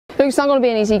Look, it's not going to be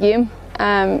an easy game.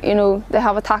 You know, they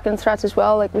have attacking threats as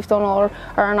well. Like, we've done all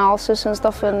our analysis and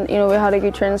stuff, and you know, we had a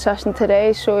good training session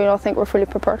today. So you know, I think we're fully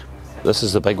prepared. This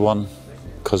is the big one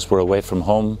because we're away from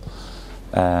home.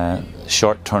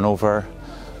 Short turnover.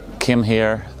 Came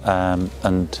here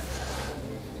and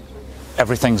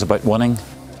everything's about winning.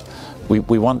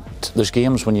 We want. There's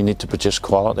games when you need to produce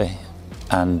quality,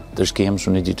 and there's games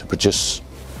when you need to produce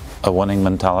a winning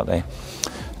mentality.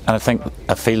 And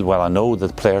I know that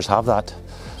the players have that.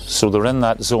 So they're in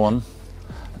that zone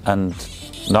and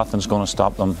nothing's going to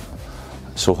stop them.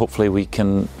 So hopefully we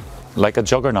can, like a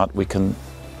juggernaut, we can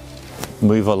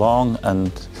move along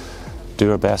and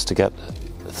do our best to get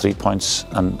 3 points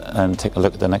and take a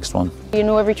look at the next one. You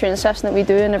know, every training session that we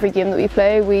do and every game that we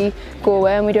play, we go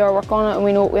away and we do our work on it, and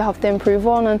we know what we have to improve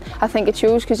on, and I think it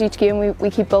shows because each game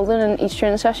we keep building, and each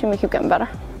training session we keep getting better.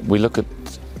 We look at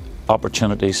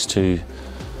opportunities to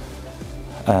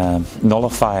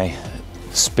nullify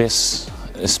space,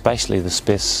 especially the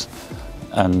space,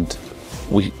 and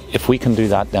if we can do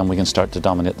that, then we can start to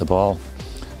dominate the ball.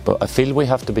 But I feel we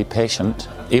have to be patient.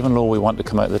 Even though we want to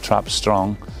come out of the trap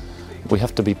strong, we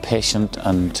have to be patient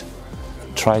and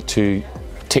try to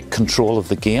take control of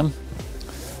the game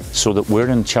so that we're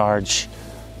in charge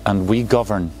and we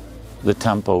govern the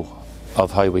tempo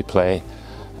of how we play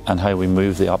and how we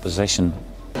move the opposition.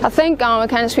 I think it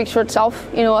kind of speaks for itself.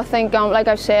 You know, I think, like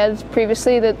I've said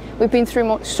previously, that we've been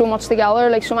through so much together,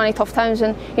 like so many tough times,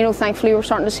 and you know, thankfully we're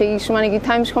starting to see so many good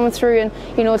times coming through. And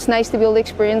you know, it's nice to be able to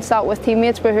experience that with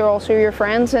teammates, but who are also your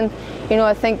friends. And you know,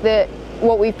 I think that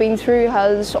what we've been through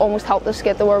has almost helped us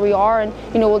get to where we are, and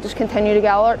you know, we'll just continue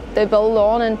to build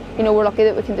on, and you know, we're lucky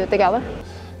that we can do it together.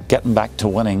 Getting back to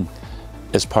winning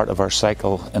is part of our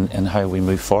cycle in how we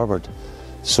move forward.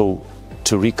 So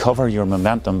to recover your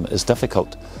momentum is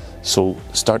difficult. So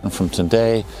starting from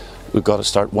today, we've got to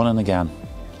start winning again.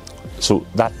 So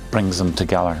that brings them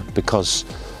together because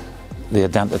the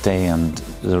identity and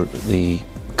the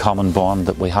common bond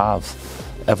that we have,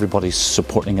 everybody's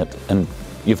supporting it, and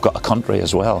you've got a country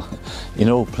as well. You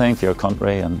know, playing for your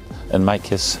country, and in my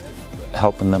case,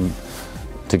 helping them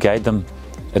to guide them,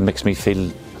 it makes me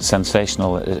feel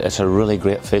sensational. It's a really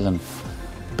great feeling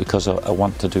because I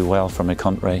want to do well for my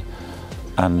country,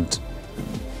 and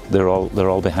they're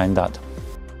all behind that.